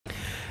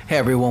Hey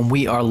everyone,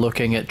 we are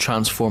looking at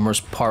Transformers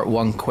Part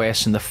 1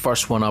 quests, and the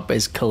first one up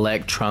is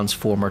collect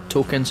Transformer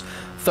tokens.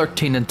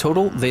 13 in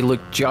total. They look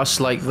just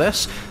like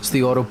this. It's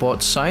the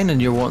Autobot sign,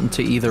 and you're wanting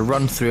to either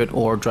run through it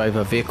or drive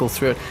a vehicle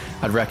through it.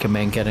 I'd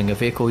recommend getting a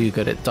vehicle, you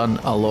get it done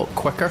a lot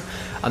quicker.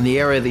 And the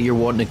area that you're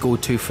wanting to go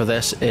to for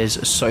this is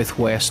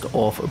southwest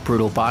of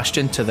Brutal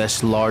Bastion to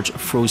this large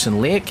frozen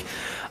lake.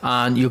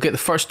 And you'll get the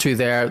first two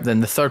there, then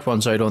the third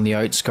one's out on the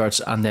outskirts,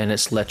 and then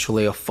it's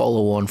literally a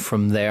follow on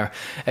from there.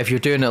 If you're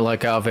doing it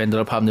like I've ended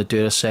up having to do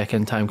it a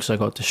second time because I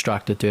got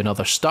distracted doing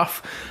other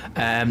stuff,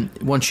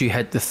 once you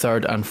hit the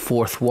third and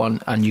fourth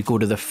one and you go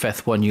to the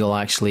fifth one, you'll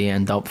actually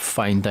end up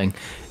finding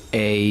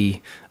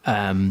a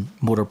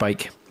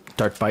motorbike,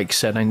 dirt bike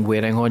sitting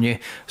waiting on you.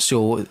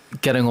 So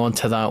getting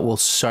onto that will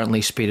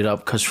certainly speed it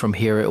up, because from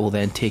here it will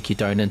then take you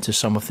down into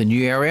some of the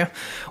new area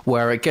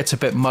where it gets a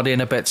bit muddy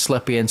and a bit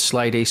slippy and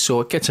slidey, so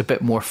it gets a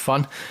bit more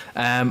fun.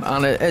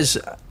 And it is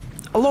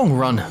a long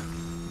run.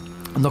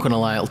 I'm not going to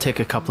lie, it'll take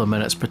a couple of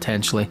minutes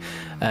potentially,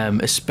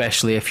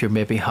 especially if you're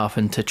maybe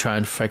having to try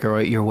and figure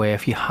out your way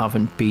if you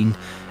haven't been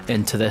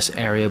into this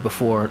area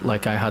before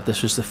like I had.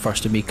 This was the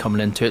first of me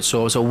coming into it, so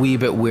I was a wee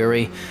bit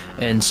weary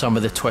in some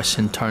of the twists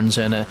and turns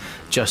in it.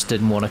 Just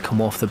didn't want to come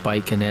off the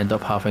bike and end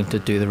up having to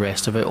do the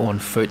rest of it on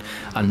foot.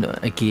 And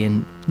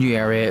again, new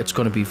area, it's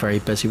going to be very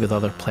busy with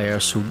other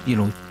players, so you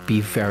know, be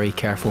very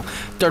careful.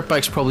 Dirt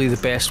bike's probably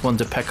the best one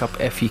to pick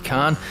up if you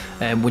can.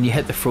 When you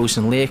hit the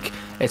frozen lake,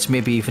 it's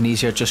maybe even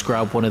easier, just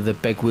grab one of the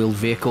big wheeled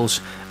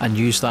vehicles and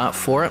use that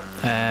for it,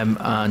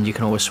 and you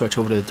can always switch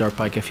over to the dirt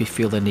bike if you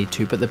feel the need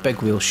to, but the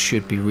big wheels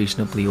should be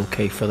reasonably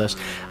okay for this.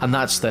 And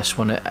that's this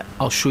one.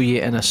 I'll show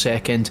you in a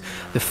second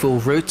the full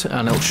route,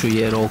 and I'll show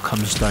you it all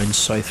comes down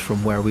south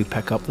from where we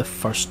pick up the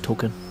first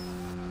token.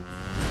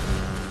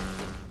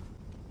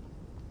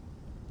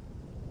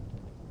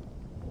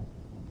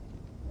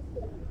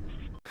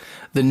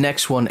 The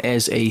next one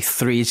is a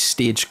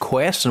 3-stage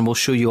quest, and we'll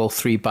show you all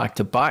three back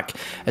to back.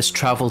 It's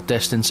travel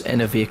distance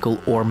in a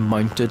vehicle or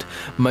mounted.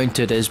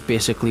 Mounted is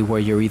basically where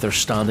you're either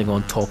standing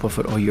on top of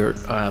it or you're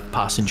a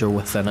passenger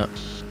within it.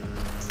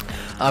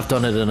 I've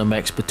done it in a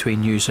mix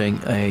between using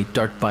a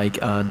dirt bike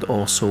and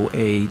also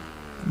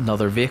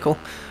another vehicle.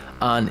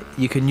 And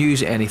you can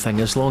use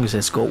anything as long as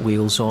it's got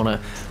wheels on it.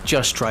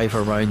 Just drive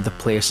around the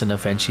place and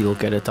eventually you'll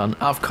get it done.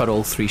 I've cut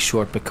all three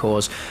short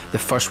because the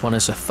first one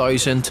is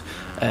 1,000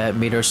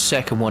 meters,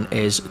 second one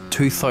is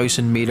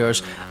 2,000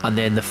 meters, and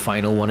then the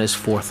final one is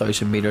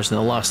 4,000 meters. And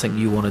the last thing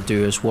you want to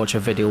do is watch a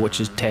video which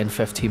is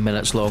 10-15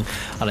 minutes long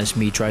and it's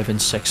me driving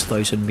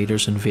 6,000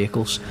 meters in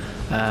vehicles.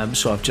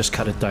 So I've just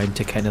cut it down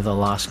to kind of the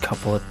last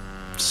couple of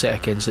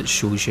seconds it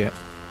shows you.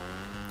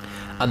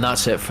 And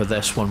that's it for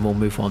this one. We'll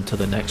move on to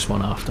the next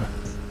one after.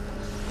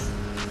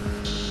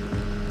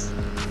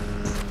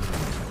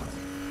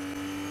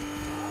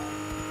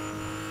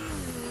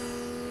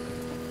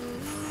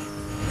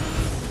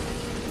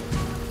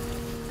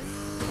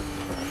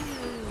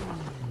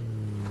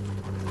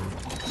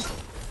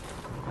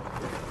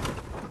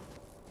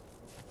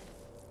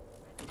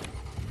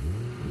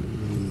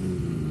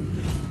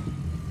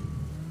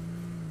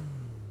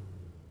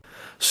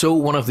 So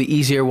one of the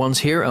easier ones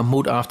here,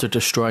 Emote after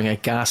destroying a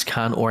gas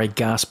can or a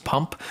gas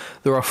pump.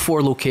 There are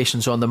 4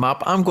 locations on the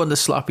map. I'm going to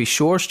Slappy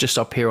Shores, just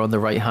up here on the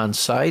right hand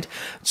side,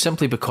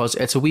 simply because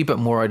it's a wee bit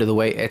more out of the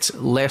way. It's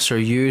lesser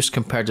used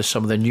compared to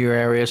some of the newer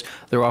areas.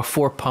 There are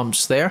 4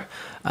 pumps there.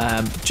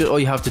 All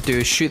you have to do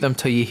is shoot them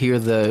till you hear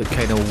the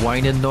kind of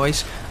whining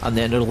noise, and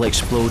then it'll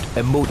explode.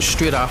 Emote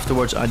straight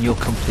afterwards and you'll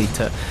complete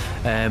it.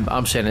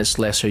 I'm saying it's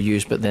lesser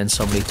used, but then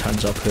somebody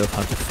turns up who have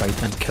had to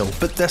fight and kill.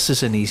 But this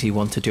is an easy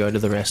one to do out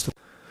of the rest of them.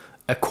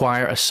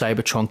 Acquire a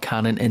Cybertron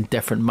Cannon in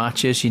different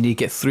matches. You need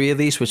to get 3 of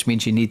these, which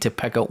means you need to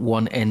pick up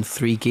 1 in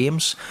 3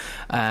 games.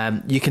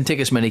 You can take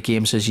as many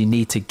games as you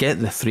need to get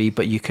the 3,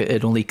 but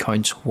it only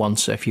counts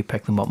once if you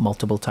pick them up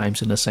multiple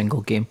times in a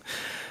single game.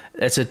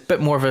 It's a bit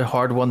more of a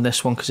hard one,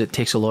 this one, because it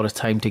takes a lot of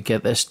time to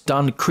get this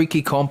done.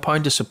 Creaky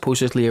Compound is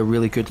supposedly a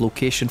really good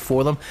location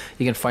for them.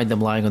 You can find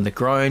them lying on the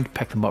ground,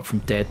 pick them up from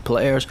dead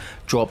players,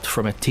 dropped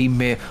from a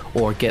teammate,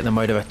 or get them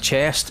out of a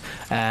chest.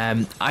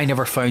 I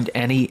never found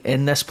any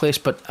in this place,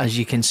 but as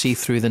you can see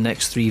through the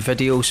next 3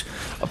 videos,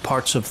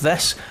 parts of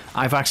this,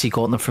 I've actually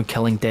gotten them from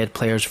killing dead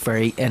players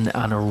very in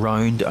and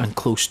around and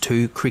close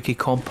to Creaky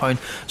Compound,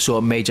 so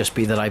it may just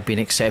be that I've been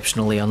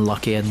exceptionally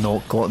unlucky and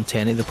not gotten to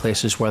any of the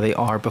places where they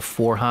are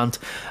beforehand.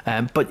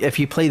 But if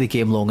you play the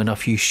game long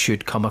enough, you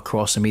should come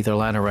across them either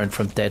lying around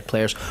from dead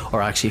players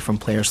or actually from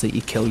players that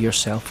you kill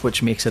yourself,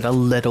 which makes it a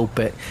little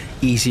bit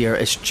easier.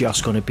 It's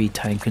just going to be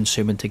time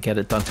consuming to get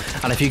it done,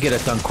 and if you get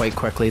it done quite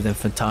quickly, then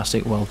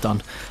fantastic, well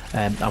done.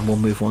 And we'll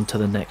move on to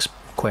the next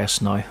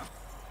quest now.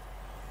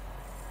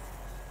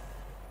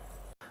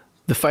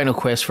 The final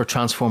quest for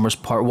Transformers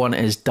Part 1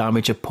 is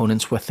damage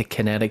opponents with the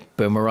Kinetic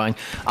Boomerang.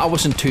 I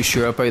wasn't too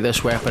sure about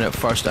this weapon at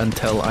first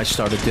until I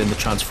started doing the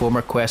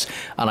Transformer quest,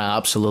 and I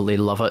absolutely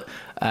love it.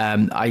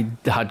 I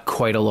had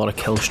quite a lot of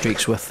kill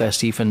streaks with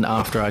this even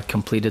after I'd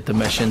completed the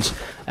missions.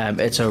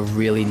 It's a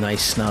really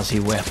nice snazzy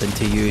weapon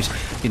to use.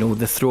 You know,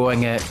 the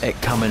throwing it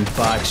coming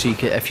back, so you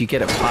can, if you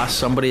get it past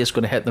somebody, it's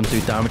going to hit them,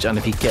 do damage, and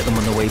if you get them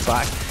on the way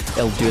back,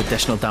 it'll do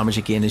additional damage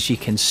again, as you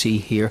can see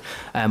here.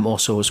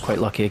 Also, I was quite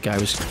lucky, a guy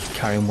was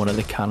carrying one of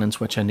the cannons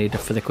which I needed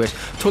for the quest.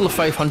 Total of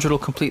 500 will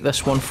complete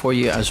this one for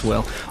you as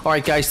well.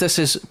 Alright guys, this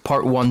is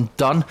part 1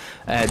 done.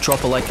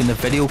 Drop a like in the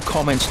video,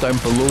 comments down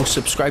below,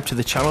 subscribe to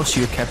the channel so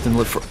you're kept in the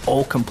loop for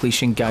all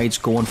completion guides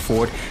going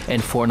forward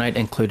in Fortnite,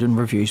 including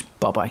reviews.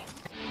 Bye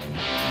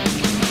bye.